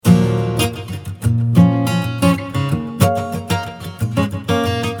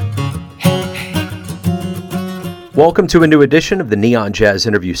Welcome to a new edition of the Neon Jazz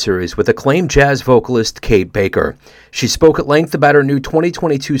interview series with acclaimed jazz vocalist Kate Baker. She spoke at length about her new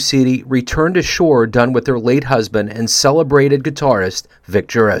 2022 CD, Return to Shore, done with her late husband and celebrated guitarist Vic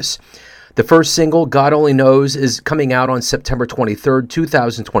Juris. The first single, God Only Knows, is coming out on September 23rd,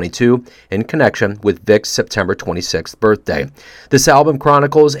 2022, in connection with Vic's September 26th birthday. This album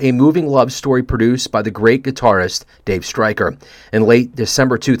chronicles a moving love story produced by the great guitarist Dave Stryker. In late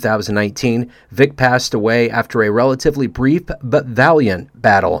December 2019, Vic passed away after a relatively brief but valiant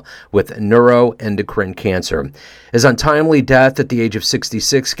battle with neuroendocrine cancer. His untimely death at the age of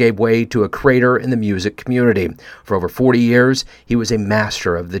 66 gave way to a crater in the music community. For over 40 years, he was a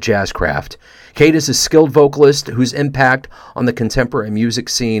master of the jazz craft. Kate is a skilled vocalist whose impact on the contemporary music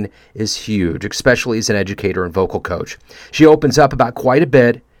scene is huge, especially as an educator and vocal coach. She opens up about quite a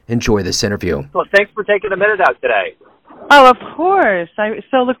bit. Enjoy this interview. Well, thanks for taking a minute out today. Oh, of course. I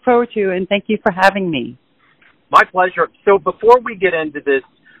so look forward to it, and thank you for having me. My pleasure. So before we get into this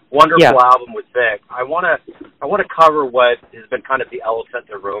wonderful album with Vic, I want to cover what has been kind of the elephant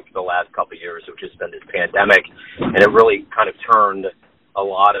in the room for the last couple of years, which has been this pandemic, and it really kind of turned a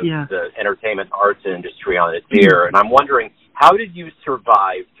lot of the entertainment arts industry on its ear. And I'm wondering, how did you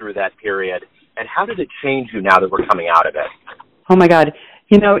survive through that period, and how did it change you now that we're coming out of it? Oh, my God.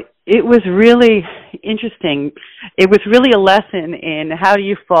 You know, it was really interesting. It was really a lesson in how do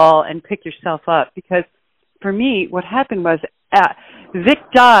you fall and pick yourself up, because for me, what happened was Vic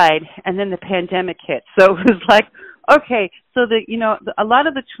died, and then the pandemic hit. So it was like, okay, so a lot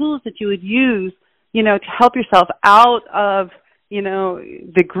of the tools that you would use, to help yourself out of,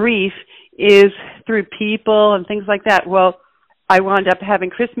 the grief is through people and things like that. Well, I wound up having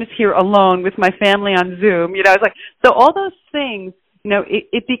Christmas here alone with my family on Zoom. I was like, so all those things,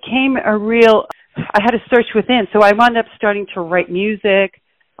 it became a real, I had to search within. So I wound up starting to write music.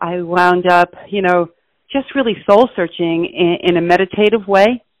 I wound up, just really soul searching in a meditative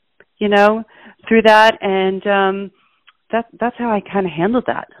way, through that. And that's how I kind of handled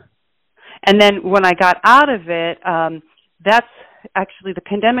that. And then when I got out of it, that's actually, the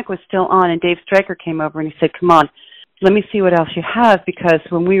pandemic was still on, and Dave Stryker came over and he said, come on, let me see what else you have, because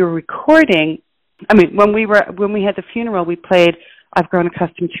when we were recording, when we had the funeral, we played I've Grown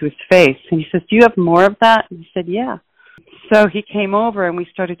Accustomed to His Face, and he says, do you have more of that? And he said, yeah. So he came over and we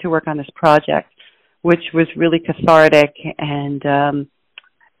started to work on this project, which was really cathartic, and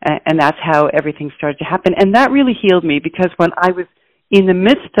that's how everything started to happen. And that really healed me, because when I was in the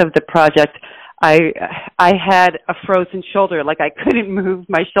midst of the project, I had a frozen shoulder, like I couldn't move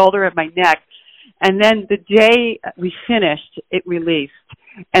my shoulder and my neck. And then the day we finished, it released.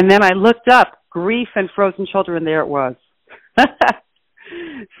 And then I looked up, grief and frozen shoulder, and there it was.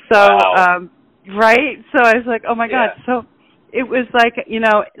 Wow. Right? So I was like, oh my God. So it was like,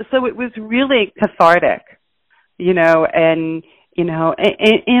 so it was really cathartic, and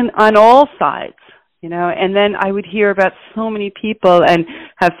on all sides. And then I would hear about so many people and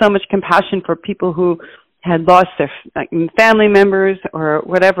have so much compassion for people who had lost their family members or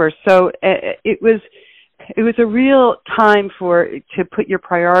whatever. So it was a real time to put your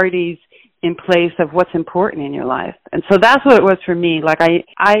priorities in place of what's important in your life. And so that's what it was for me. Like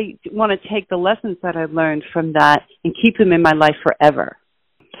I want to take the lessons that I've learned from that and keep them in my life forever.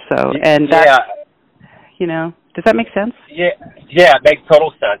 So, and that, does that make sense? Yeah, it makes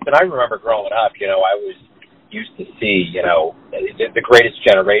total sense. And I remember growing up, I was used to see, the Greatest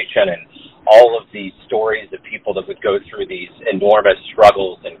Generation and all of these stories of people that would go through these enormous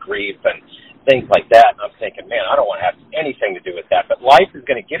struggles and grief and things like that. And I'm thinking, man, I don't want to have anything to do with that. But life is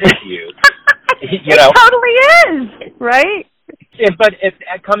going to give it to you. It totally is, right? Yeah, but it's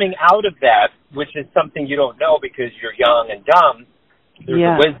coming out of that, which is something you don't know because you're young and dumb, there's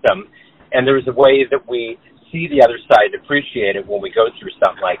a wisdom, and there's a way that we see the other side and appreciate it when we go through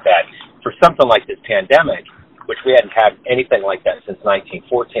something like that. For something like this pandemic, which we hadn't had anything like that since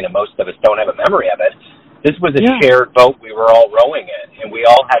 1914, and most of us don't have a memory of it, this was a shared boat we were all rowing in, and we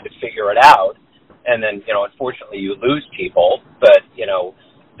all had to figure it out. And then, unfortunately, you lose people, but,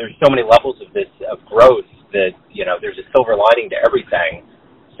 there's so many levels of this, of growth, that, there's a silver lining to everything.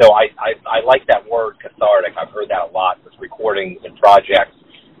 So I like that word, cathartic. I've heard that a lot with recordings and projects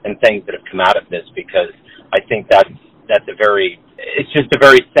and things that have come out of this, because I think that's it's just a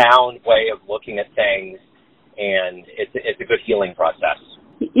very sound way of looking at things, and it's a good healing process.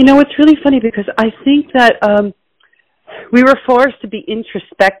 It's really funny, because I think that we were forced to be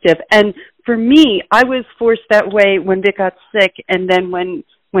introspective, and for me, I was forced that way when Vic got sick, and then when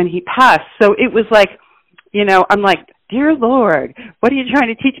he passed. So it was like, I'm like, dear Lord, what are you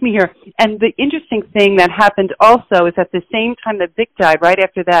trying to teach me here? And the interesting thing that happened also is at the same time that Vic died, right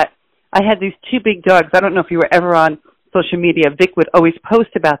after that, I had these two big dogs. I don't know if you were ever on social media. Vic would always post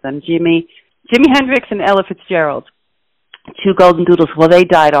about them. Jimi Hendrix and Ella Fitzgerald, two golden doodles. Well, they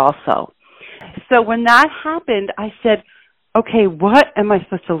died also. So when that happened, I said, okay, what am I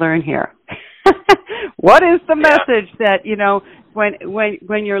supposed to learn here? What is the message that,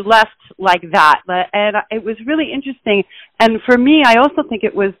 when you're left like that? And it was really interesting. And for me, I also think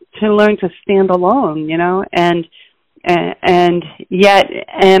it was to learn to stand alone, and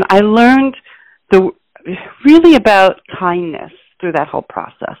I learned really about kindness through that whole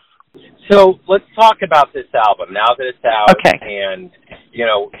process. So let's talk about this album now that it's out. Okay. And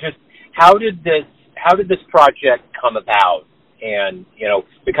just how did this project come about? And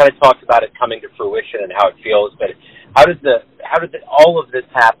we kind of talked about it coming to fruition and how it feels, but how did all of this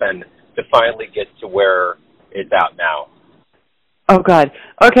happen to finally get to where it's out now? Oh God.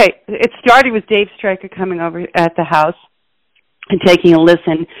 Okay. It started with Dave Stryker coming over at the house and taking a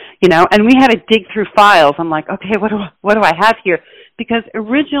listen, and we had to dig through files. I'm like, okay, what do I have here? Because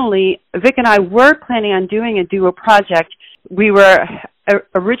originally Vic and I were planning on doing a duo project. We were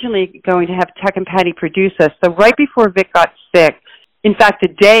originally going to have Tuck and Patty produce us. So right before Vic got sick, in fact, the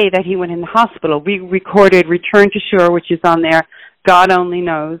day that he went in the hospital, we recorded Return to Shore, which is on there, God Only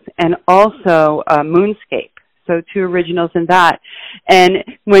Knows, and also Moonscape. So two originals in that. And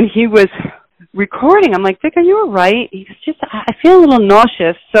when he was recording, I'm like, Vic, are you all right? He's just, I feel a little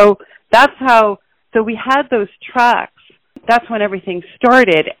nauseous. So so we had those tracks. That's when everything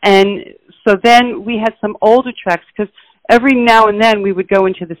started. And so then we had some older tracks, because every now and then we would go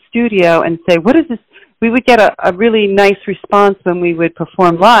into the studio and say, what is this? We would get a really nice response when we would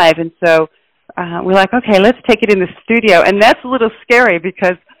perform live. And so we're like, okay, let's take it in the studio. And that's a little scary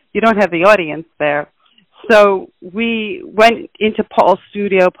because you don't have the audience there. So we went into Paul's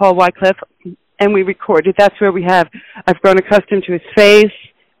studio, Paul Wycliffe, and we recorded. That's where we have I've Grown Accustomed to His Face,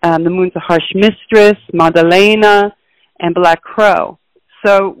 The Moon's a Harsh Mistress, Magdalena, and Black Crow.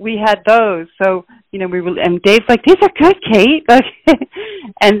 So we had those. So, and Dave's like, these are good, Kate.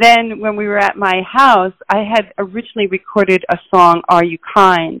 And then when we were at my house, I had originally recorded a song, Are You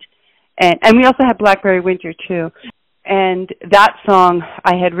Kind? And we also had Blackberry Winter, too. And that song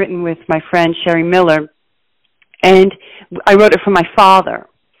I had written with my friend Sherry Miller. And I wrote it for my father.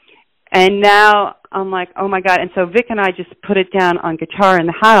 And now I'm like, oh, my God. And so Vic and I just put it down on guitar in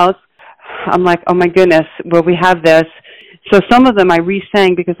the house. I'm like, oh, my goodness, well, we have this. So some of them I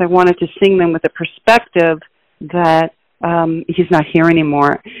re-sang because I wanted to sing them with a perspective that he's not here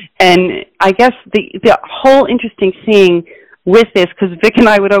anymore. And I guess the whole interesting thing with this, because Vic and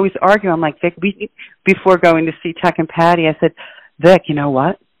I would always argue, I'm like, Vic, before going to see Tuck and Patty, I said, Vic, you know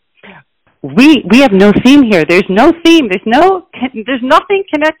what? We have no theme here. There's no theme. There's nothing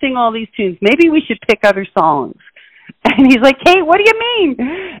connecting all these tunes. Maybe we should pick other songs. And he's like, Kate, what do you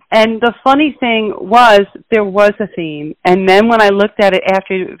mean? And the funny thing was, there was a theme. And then when I looked at it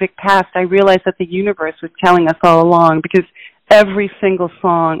after Vic passed, I realized that the universe was telling us all along, because every single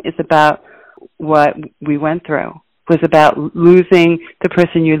song is about what we went through. It was about losing the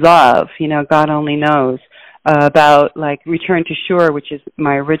person you love, God Only Knows. About Return to Shore, which is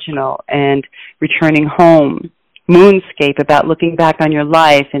my original, and Returning Home. Moonscape, about looking back on your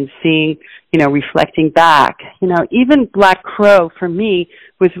life and seeing, reflecting back. Even Black Crow for me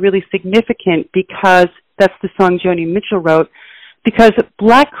was really significant because that's the song Joni Mitchell wrote, because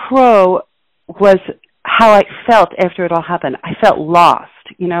Black Crow was how I felt after it all happened. I felt lost,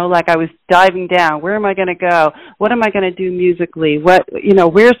 like I was diving down. Where am I going to go? What am I going to do musically?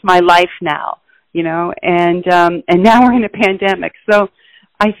 Where's my life now? And now we're in a pandemic. So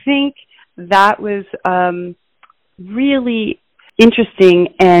I think that was really interesting,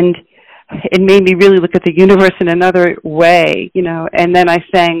 and it made me really look at the universe in another way, and then I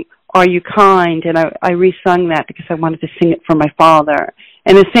sang Are You Kind? And I re-sung that because I wanted to sing it for my father.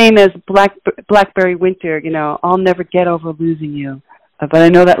 And the same as Blackberry Winter, I'll never get over losing you. But I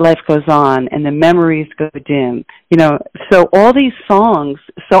know that life goes on and the memories go dim, so all these songs,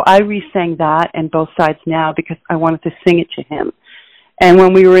 so I re-sang that and Both Sides Now because I wanted to sing it to him. And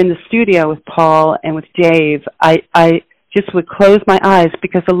when we were in the studio with Paul and with Dave, I just would close my eyes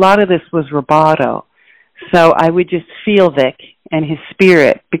because a lot of this was rubato. So I would just feel Vic and his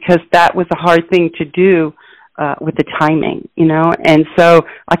spirit, because that was a hard thing to do with the timing, and so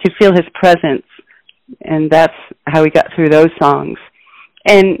I could feel his presence, and that's how we got through those songs.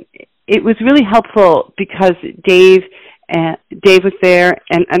 And it was really helpful because Dave was there,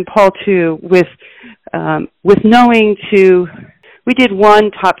 and Paul too, with knowing we did one,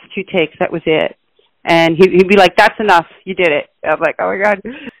 tops 2 takes, that was it. And he'd be like, that's enough, you did it. I'm like, oh my God.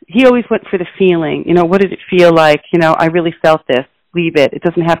 He always went for the feeling, what did it feel like? I really felt this. leave it. It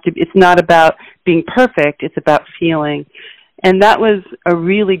doesn't have to, it's not about being perfect, it's about feeling. And that was a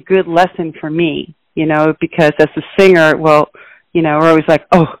really good lesson for me, you know, because as a singer, well, you know, we're always like,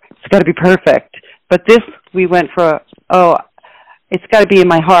 oh, it's got to be perfect. But this, we went for, oh, it's got to be in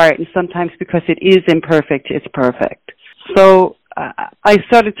my heart, and sometimes because it is imperfect, it's perfect. So I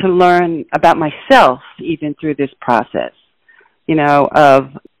started to learn about myself even through this process, you know,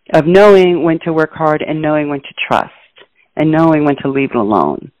 of knowing when to work hard and knowing when to trust and knowing when to leave it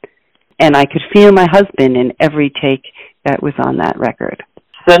alone. And I could feel my husband in every take that was on that record.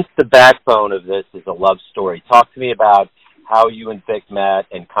 Since the backbone of this is a love story, talk to me about how you and Vic met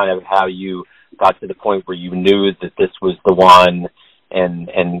and kind of how you got to the point where you knew that this was the one,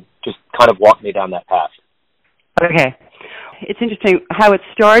 and just kind of walk me down that path. Okay. It's interesting. How it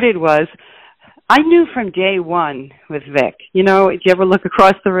started was I knew from day one with Vic. You know, did you ever look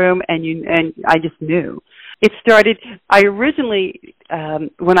across the room and I just knew. It started, I originally,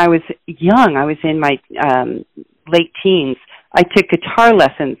 when I was young, I was in my late teens, I took guitar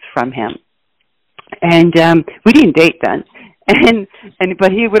lessons from him. And we didn't date then.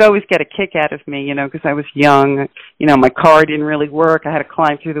 But he would always get a kick out of me, you know, because I was young. You know, my car didn't really work. I had to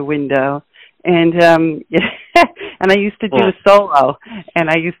climb through the window. And and I used to do a solo, and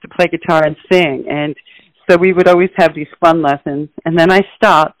I used to play guitar and sing. And so we would always have these fun lessons. And then I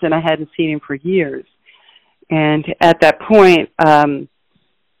stopped, and I hadn't seen him for years. And at that point,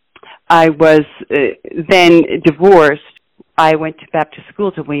 I was then divorced. I went back to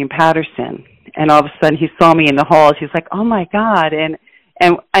school to William Patterson, and all of a sudden he saw me in the halls. He was like, "Oh my God!" And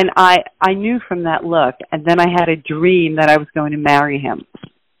I knew from that look. And then I had a dream that I was going to marry him.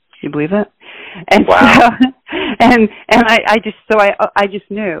 Do you believe it? And wow. So, and I just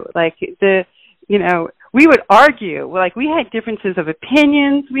knew, like, you know, we would argue, like, we had differences of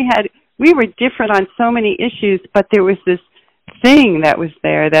opinions. We were different on so many issues, but there was this thing that was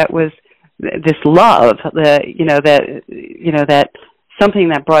there that was this love, that something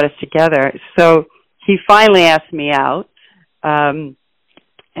that brought us together. So he finally asked me out, and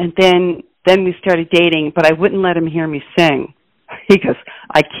then we started dating, but I wouldn't let him hear me sing. He goes,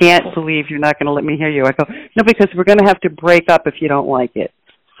 "I can't believe you're not going to let me hear you." I go, "No, because we're going to have to break up if you don't like it.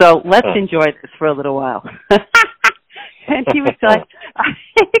 So let's enjoy this for a little while." And he was like,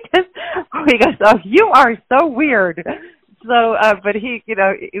 he goes, "Oh, you are so weird." So, but he, you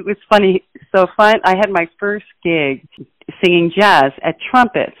know, it was funny. So I had my first gig singing jazz at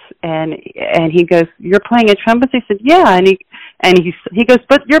Trumpets, and he goes, "You're playing at Trumpets?" I said, "Yeah." And he goes,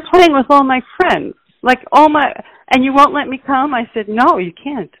 "But you're playing with all my friends, like and you won't let me come?" I said, "No, you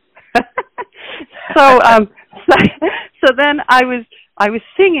can't." So then I was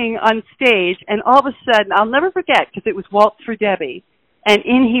singing on stage, and all of a sudden, I'll never forget, because it was Waltz for Debbie, and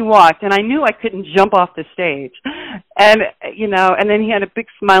in he walked, and I knew I couldn't jump off the stage. And, you know, and then he had a big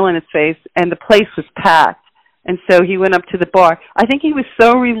smile on his face, and the place was packed. And so he went up to the bar. I think he was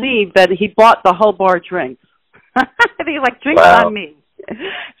so relieved that he bought the whole bar drinks. He like, "Drinks wow. on me."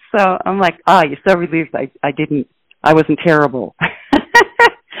 So I'm like, you're so relieved I wasn't terrible.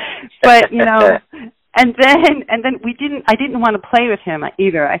 But, you know, and then I didn't want to play with him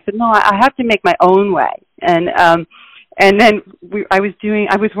either. I said, "No, I have to make my own way." And then I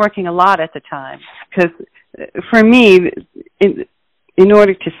was working a lot at the time, because for me, in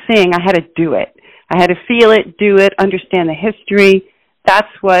order to sing, I had to do it. I had to feel it, do it, understand the history. That's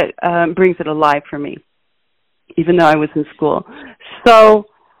what brings it alive for me, even though I was in school. So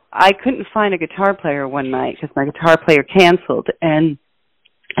I couldn't find a guitar player one night because my guitar player canceled, and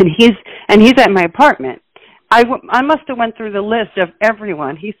he's at my apartment. I must have went through the list of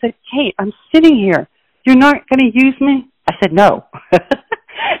everyone. He said, "Kate, I'm sitting here. You're not going to use me?" I said, "No."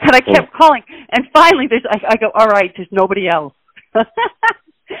 And I kept calling. And finally, I go, "All right, there's nobody else."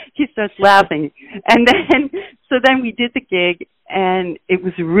 He starts laughing. And then we did the gig, and it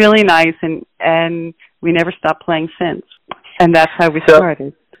was really nice, and we never stopped playing since. And that's how we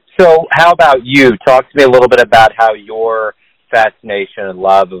started. So how about you? Talk to me a little bit about how your fascination and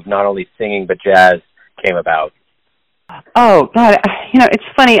love of not only singing but jazz came about. Oh, God. You know, it's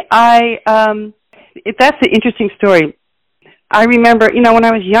funny. That's an interesting story. I remember, you know, when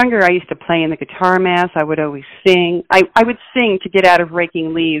I was younger, I used to play in the guitar mass. I would always sing. I would sing to get out of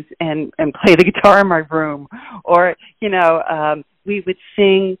raking leaves and play the guitar in my room. Or, you know, we would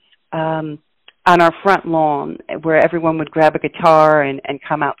sing on our front lawn where everyone would grab a guitar and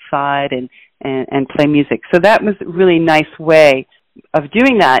come outside and play music. So that was a really nice way of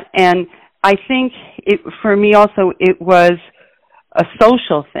doing that. And I think for me also, it was a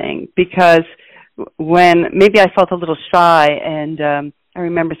social thing, because when maybe I felt a little shy, and I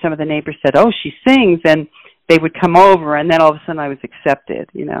remember some of the neighbors said, "Oh, she sings," and they would come over, and then all of a sudden I was accepted,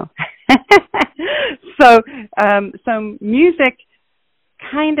 you know. So music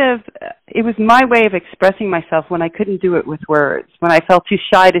kind of, it was my way of expressing myself when I couldn't do it with words. When I felt too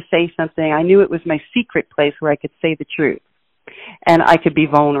shy to say something, I knew it was my secret place where I could say the truth. And I could be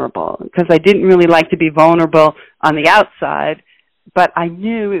vulnerable, because I didn't really like to be vulnerable on the outside, but I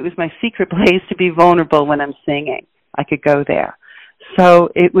knew it was my secret place to be vulnerable when I'm singing. I could go there. So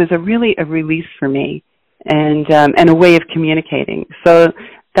it was really a release for me, and a way of communicating. So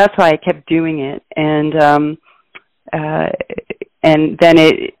that's why I kept doing it, and then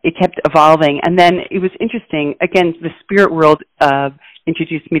it kept evolving. And then it was interesting. Again, the spirit world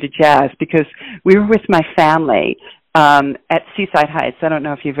introduced me to jazz, because we were with my family at Seaside Heights. I don't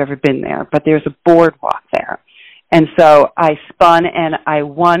know if you've ever been there, but there's a boardwalk there. And so I spun and I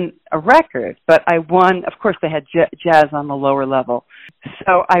won a record, but I won, of course they had jazz on the lower level.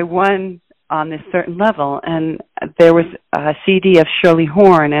 So I won on this certain level, and there was a CD of Shirley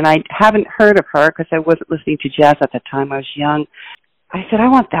Horn, and I haven't heard of her because I wasn't listening to jazz at the time. I was young. I said, I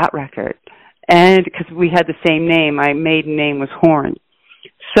want that record. And because we had the same name, my maiden name was Horn.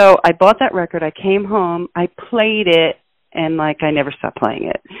 So I bought that record, I came home, I played it, and I never stopped playing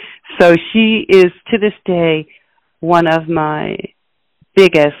it. So she is, to this day, one of my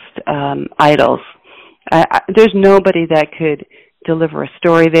biggest idols. There's nobody that could deliver a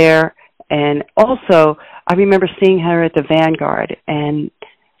story there. And also, I remember seeing her at the Vanguard, and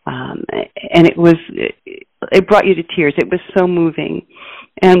it brought you to tears. It was so moving.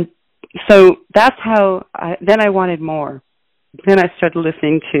 And so that's how, then I wanted more. Then I started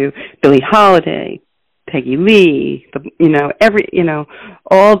listening to Billie Holiday, Peggy Lee,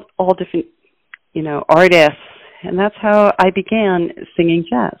 all different, artists. And that's how I began singing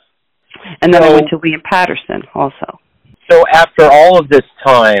jazz. And then I went to Liam Patterson also. So after all of this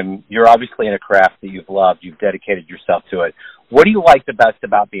time, you're obviously in a craft that you've loved. You've dedicated yourself to it. What do you like the best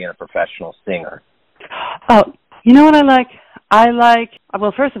about being a professional singer? Oh, you know what I like?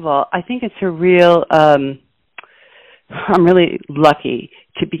 Well, first of all, I think it's a real, I'm really lucky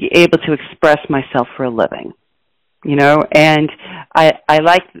to be able to express myself for a living, and I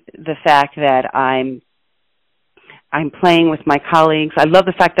like the fact that I'm playing with my colleagues. I love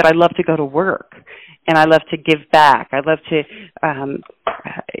the fact that I love to go to work, and I love to give back. I love to,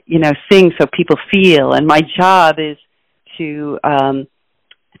 sing so people feel. And my job is to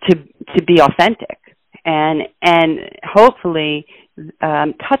be authentic and hopefully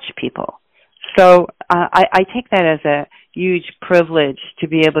touch people. So I take that as a huge privilege to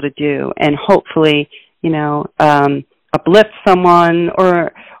be able to do, and hopefully, uplift someone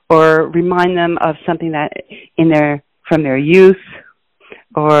or remind them of something that from their youth,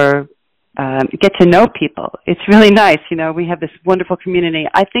 or get to know people. It's really nice. We have this wonderful community.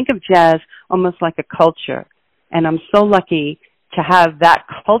 I think of jazz almost like a culture, and I'm so lucky to have that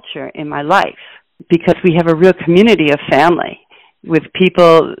culture in my life, because we have a real community of family with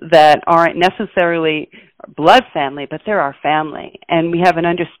people that aren't necessarily blood family, but they're our family. And we have an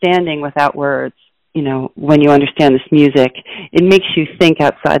understanding without words. When you understand this music, it makes you think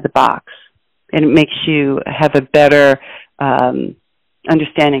outside the box, and it makes you have a better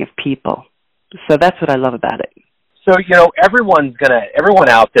understanding of people. So that's what I love about it. So, everyone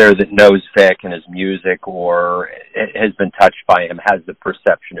out there that knows Vic and his music or has been touched by him has the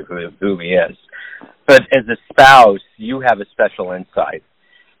perception of who he is. But as a spouse, you have a special insight.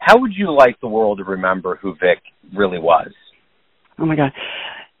 How would you like the world to remember who Vic really was? Oh, my God.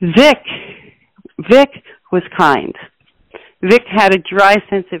 Vic was kind. Vic had a dry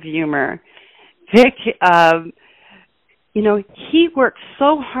sense of humor. Vic, he worked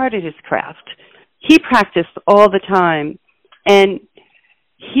so hard at his craft. He practiced all the time. And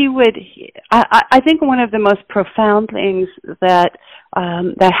I think one of the most profound things that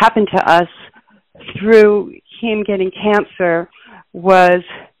happened to us through him getting cancer was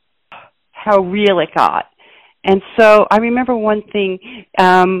how real it got. And so I remember one thing,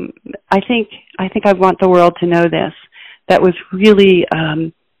 I think I want the world to know this, that was really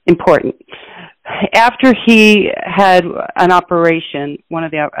important. After he had an operation,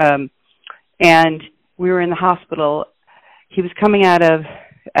 and we were in the hospital, he was coming out of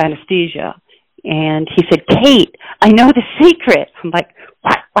anesthesia, and he said, "Kate, I know the secret." I'm like,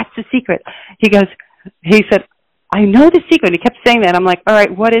 "What? What's the secret?" He said, "I know the secret." He kept saying that. I'm like, "All right,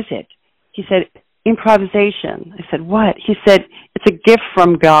 what is it?" He said, "Improvisation." I said, "What?" He said, "It's a gift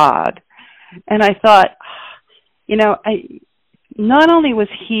from God." And I thought, not only was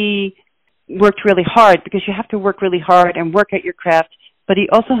he worked really hard, because you have to work really hard and work at your craft, but he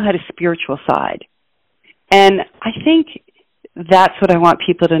also had a spiritual side. And I think that's what I want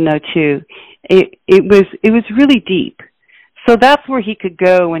people to know too, it was really deep. So that's where he could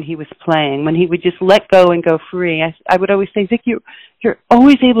go when he was playing, when he would just let go and go free. I would always say, Vic, you're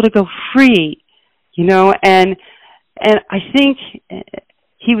always able to go free, and I think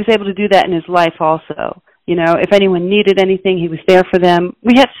he was able to do that in his life also. If anyone needed anything, he was there for them.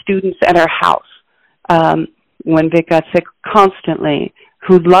 We had students at our house when Vic got sick constantly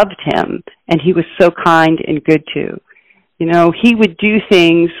who loved him, and he was so kind and good to. He would do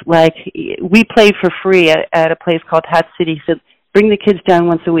things like, we played for free at a place called Hat City. He said, bring the kids down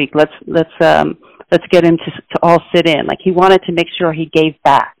once a week. Let's get him to all sit in. Like, he wanted to make sure he gave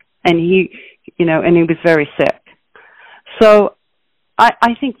back. And he was very sick. So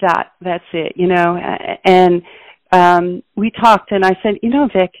I think that's it, and we talked, and I said,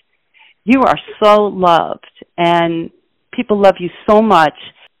 Vic, you are so loved, and people love you so much.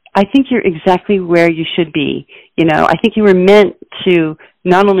 I think you're exactly where you should be. I think you were meant to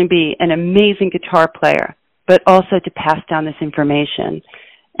not only be an amazing guitar player, but also to pass down this information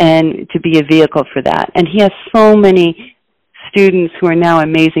and to be a vehicle for that. And he has so many students who are now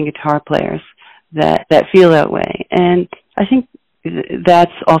amazing guitar players that feel that way. And I think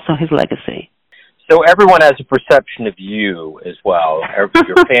that's also his legacy. So everyone has a perception of you as well,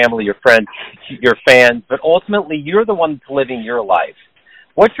 your family, your friends, your fans, but ultimately you're the one that's living your life.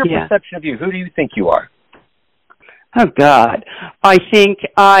 What's your perception of you? Who do you think you are? Oh, God. I think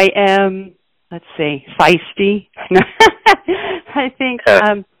I am, feisty. I think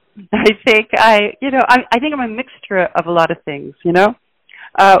I'm a mixture of a lot of things,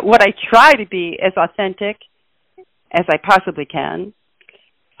 What I try to be as authentic as I possibly can.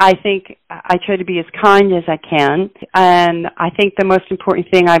 I think I try to be as kind as I can. And I think the most important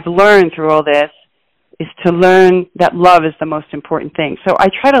thing I've learned through all this is to learn that love is the most important thing. So I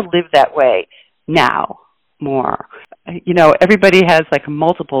try to live that way now more. Everybody has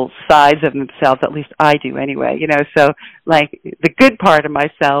multiple sides of themselves, at least I do anyway, so the good part of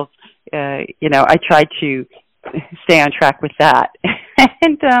myself, I try to stay on track with that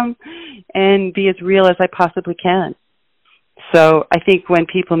and be as real as I possibly can. So I think when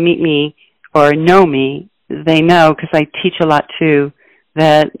people meet me or know me, they know, because I teach a lot too,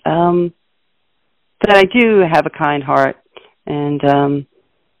 that I do have a kind heart, and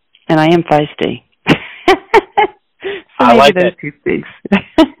I am feisty. So I like those it. two things.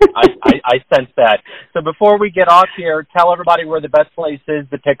 I sense that. So before we get off here, tell everybody where the best place is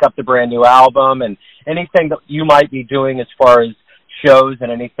to pick up the brand new album and anything that you might be doing as far as shows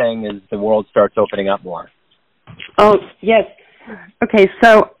and anything as the world starts opening up more. Oh, yes. Okay,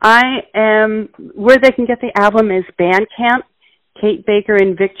 so where they can get the album is Bandcamp, Kate Baker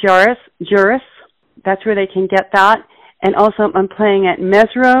and Vic Juris. That's where they can get that. And also I'm playing at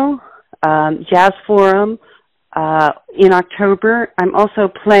Mesro, Jazz Forum, in October. I'm also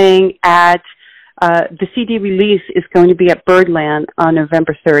playing at, the CD release is going to be at Birdland on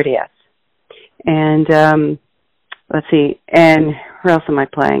November 30th. And, let's see, and where else am I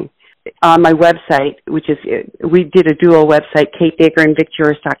playing? On my website, which is, we did a dual website,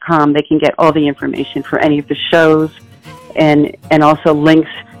 katebakerandvicjuris.com. They can get all the information for any of the shows and also links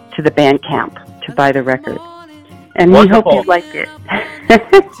to the Bandcamp to buy the record. And Wonderful. We hope you like it.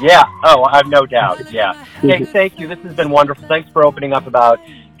 Yeah. Oh, I have no doubt. Yeah. Hey, thank you. This has been wonderful. Thanks for opening up about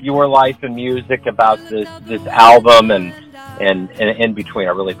your life and music, about this album and in between.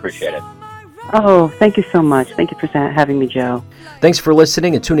 I really appreciate it. Oh, thank you so much. Thank you for having me, Joe. Thanks for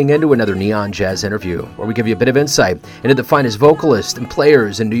listening and tuning in to another Neon Jazz interview, where we give you a bit of insight into the finest vocalists and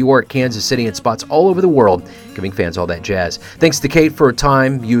players in New York, Kansas City, and spots all over the world, giving fans all that jazz. Thanks to Kate for her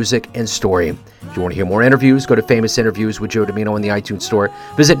time, music, and story. If you want to hear more interviews, go to Famous Interviews with Joe Domino in the iTunes Store.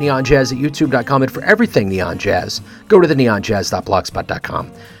 Visit neonjazz at youtube.com, and for everything Neon Jazz, go to the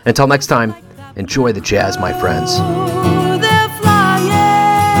neonjazz.blogspot.com. Until next time, enjoy the jazz, my friends.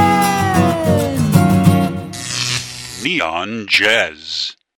 Neon Jazz.